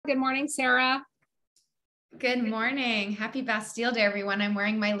Good morning, Sarah. Good morning. Happy Bastille Day, everyone. I'm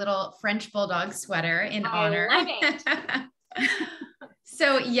wearing my little French Bulldog sweater in honor. I love it.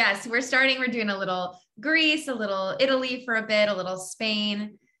 So yes, we're doing a little Greece, a little Italy for a bit, a little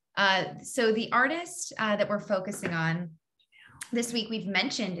Spain. So the artist that we're focusing on this week, we've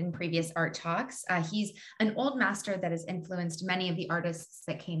mentioned in previous art talks. He's an old master that has influenced many of the artists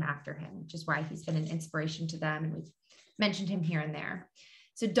that came after him, which is why he's been an inspiration to them. And we've mentioned him here and there.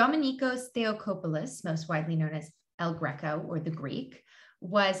 So Domήνικos Theotokópoulos, most widely known as El Greco or the Greek,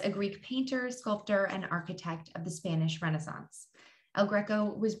 was a Greek painter, sculptor, and architect of the Spanish Renaissance. El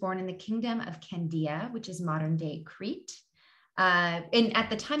Greco was born in the kingdom of Candia, which is modern-day Crete. And at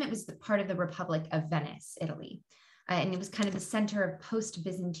the time, it was part of the Republic of Venice, Italy. And it was kind of the center of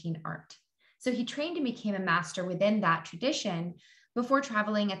post-Byzantine art. So he trained and became a master within that tradition before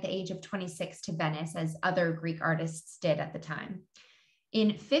traveling at the age of 26 to Venice, as other Greek artists did at the time. In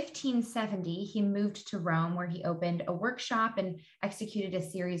 1570, he moved to Rome, where he opened a workshop and executed a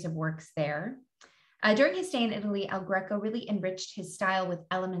series of works there. During his stay in Italy, El Greco really enriched his style with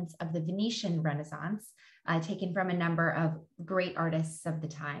elements of the Venetian Renaissance, taken from a number of great artists of the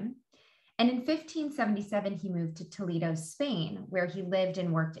time. And in 1577, he moved to Toledo, Spain, where he lived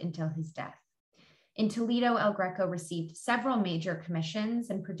and worked until his death. In Toledo, El Greco received several major commissions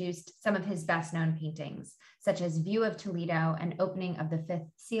and produced some of his best-known paintings, such as View of Toledo and Opening of the Fifth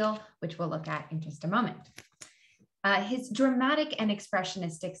Seal, which we'll look at in just a moment. His dramatic and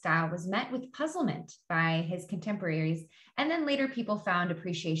expressionistic style was met with puzzlement by his contemporaries, and then later people found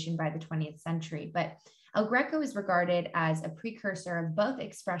appreciation by the 20th century. But El Greco is regarded as a precursor of both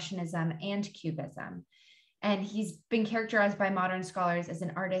Expressionism and Cubism. And he's been characterized by modern scholars as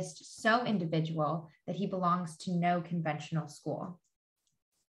an artist so individual that he belongs to no conventional school.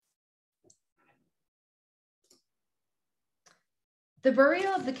 The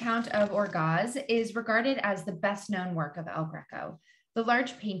Burial of the Count of Orgaz is regarded as the best known work of El Greco. The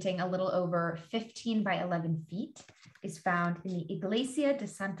large painting, a little over 15 by 11 feet, is found in the Iglesia de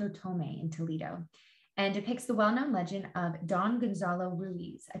Santo Tomé in Toledo and depicts the well-known legend of Don Gonzalo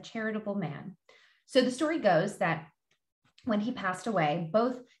Ruiz, a charitable man. So the story goes that when he passed away,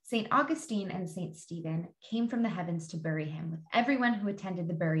 both St. Augustine and St. Stephen came from the heavens to bury him, with everyone who attended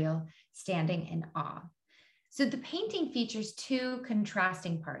the burial standing in awe. So the painting features two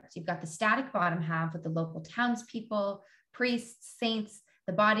contrasting parts. You've got the static bottom half with the local townspeople, priests, saints,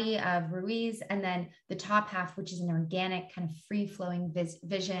 the body of Ruiz, and then the top half, which is an organic, kind of free-flowing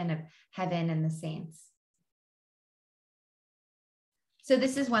vision of heaven and the saints. So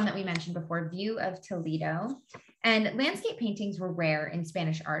this is one that we mentioned before, View of Toledo. And landscape paintings were rare in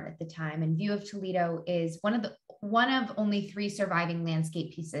Spanish art at the time. And View of Toledo is one of only 3 surviving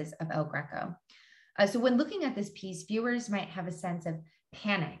landscape pieces of El Greco. So when looking at this piece, viewers might have a sense of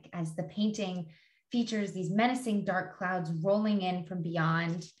panic as the painting features these menacing dark clouds rolling in from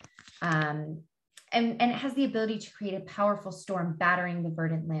beyond. And it has the ability to create a powerful storm battering the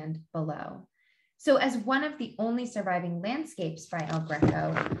verdant land below. So as one of the only surviving landscapes by El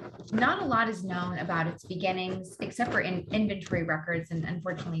Greco, not a lot is known about its beginnings, except for in inventory records, and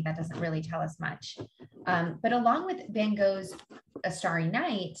unfortunately that doesn't really tell us much. But along with Van Gogh's A Starry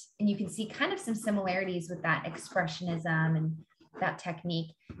Night, and you can see kind of some similarities with that expressionism and that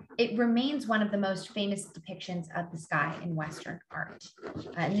technique, it remains one of the most famous depictions of the sky in Western art.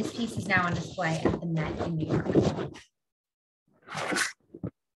 And this piece is now on display at the Met in New York.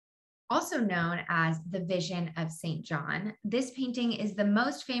 Also known as the Vision of St. John, this painting is the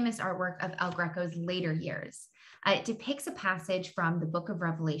most famous artwork of El Greco's later years. It depicts a passage from the book of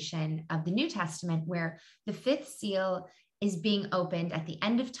Revelation of the New Testament where the 5th seal is being opened at the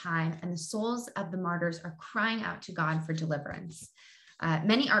end of time and the souls of the martyrs are crying out to God for deliverance.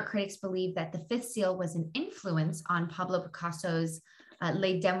 Many art critics believe that the 5th seal was an influence on Pablo Picasso's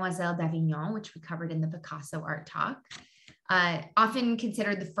Les Demoiselles d'Avignon, which we covered in the Picasso art talk. Often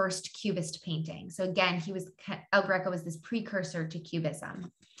considered the first Cubist painting. So again, El Greco was this precursor to Cubism.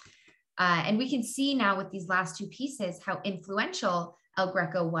 And we can see now with these last 2 pieces how influential El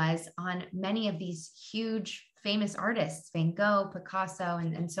Greco was on many of these huge famous artists, Van Gogh, Picasso,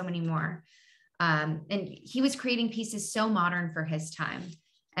 and so many more. And he was creating pieces so modern for his time.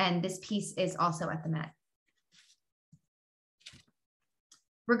 And this piece is also at the Met.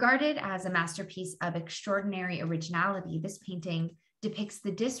 Regarded as a masterpiece of extraordinary originality, this painting depicts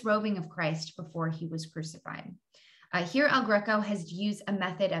the disrobing of Christ before he was crucified. Here, El Greco has used a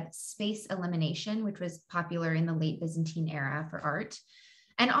method of space elimination, which was popular in the late Byzantine era for art,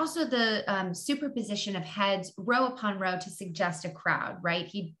 and also the superposition of heads row upon row to suggest a crowd, right?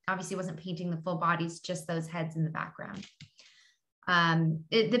 He obviously wasn't painting the full bodies, just those heads in the background.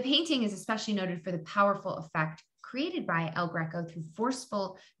 The painting is especially noted for the powerful effect created by El Greco through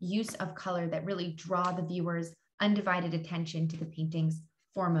forceful use of color that really draw the viewer's undivided attention to the painting's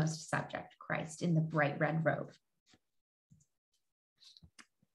foremost subject, Christ in the bright red robe.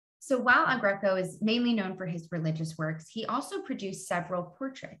 So while El Greco is mainly known for his religious works, he also produced several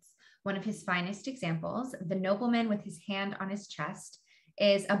portraits. One of his finest examples, The Nobleman with His Hand on His Chest,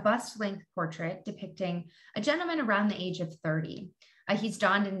 is a bust-length portrait depicting a gentleman around the age of 30. He's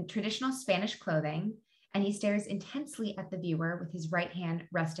donned in traditional Spanish clothing, and he stares intensely at the viewer with his right hand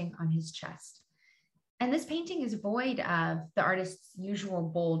resting on his chest. And this painting is void of the artist's usual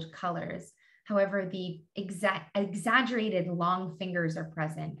bold colors. However, the exaggerated long fingers are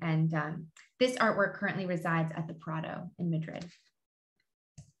present, and this artwork currently resides at the Prado in Madrid.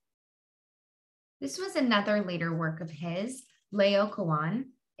 This was another later work of his. Laocoon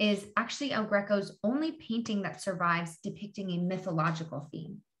is actually El Greco's only painting that survives depicting a mythological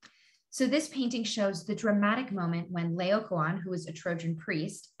theme. So this painting shows the dramatic moment when Laocoon, who was a Trojan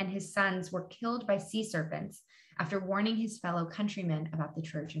priest, and his sons were killed by sea serpents after warning his fellow countrymen about the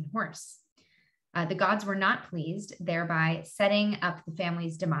Trojan horse. The gods were not pleased, thereby setting up the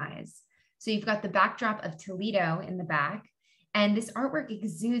family's demise. So you've got the backdrop of Toledo in the back, and this artwork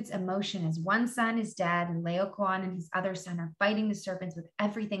exudes emotion as one son is dead and Laocoon and his other son are fighting the serpents with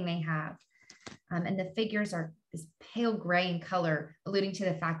everything they have. And the figures are this pale gray in color, alluding to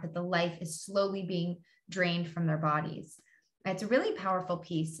the fact that the life is slowly being drained from their bodies. It's a really powerful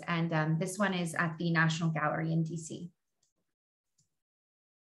piece, and this one is at the National Gallery in DC.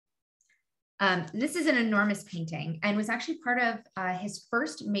 This is an enormous painting and was actually part of his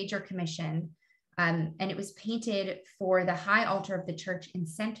first major commission, and it was painted for the high altar of the church in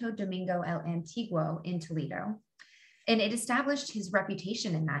Santo Domingo el Antiguo in Toledo. And it established his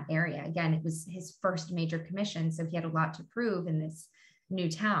reputation in that area. Again, it was his first major commission, so he had a lot to prove in this new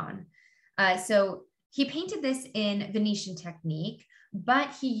town. So he painted this in Venetian technique, but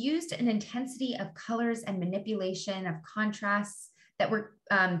he used an intensity of colors and manipulation of contrasts that were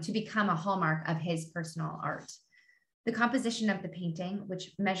to become a hallmark of his personal art. The composition of the painting,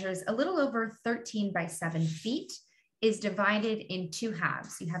 which measures a little over 13 by 7 feet, is divided in two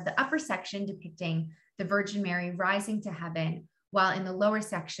halves. You have the upper section depicting the Virgin Mary rising to heaven, while in the lower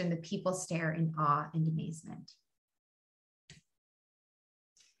section, the people stare in awe and amazement.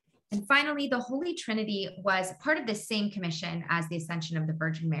 And finally, the Holy Trinity was part of the same commission as the Ascension of the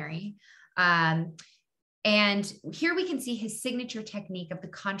Virgin Mary. And here we can see his signature technique of the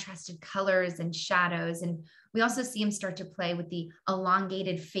contrasted colors and shadows. And we also see him start to play with the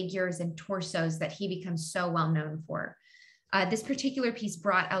elongated figures and torsos that he becomes so well known for. This particular piece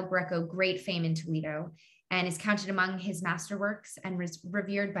brought El Greco great fame in Toledo and is counted among his masterworks and was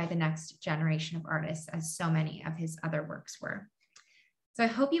revered by the next generation of artists, as so many of his other works were. So I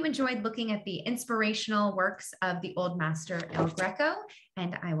hope you enjoyed looking at the inspirational works of the old master El Greco,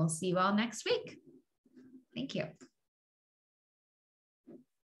 and I will see you all next week. Thank you.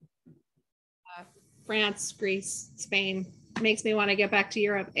 France, Greece, Spain makes me want to get back to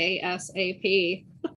Europe ASAP.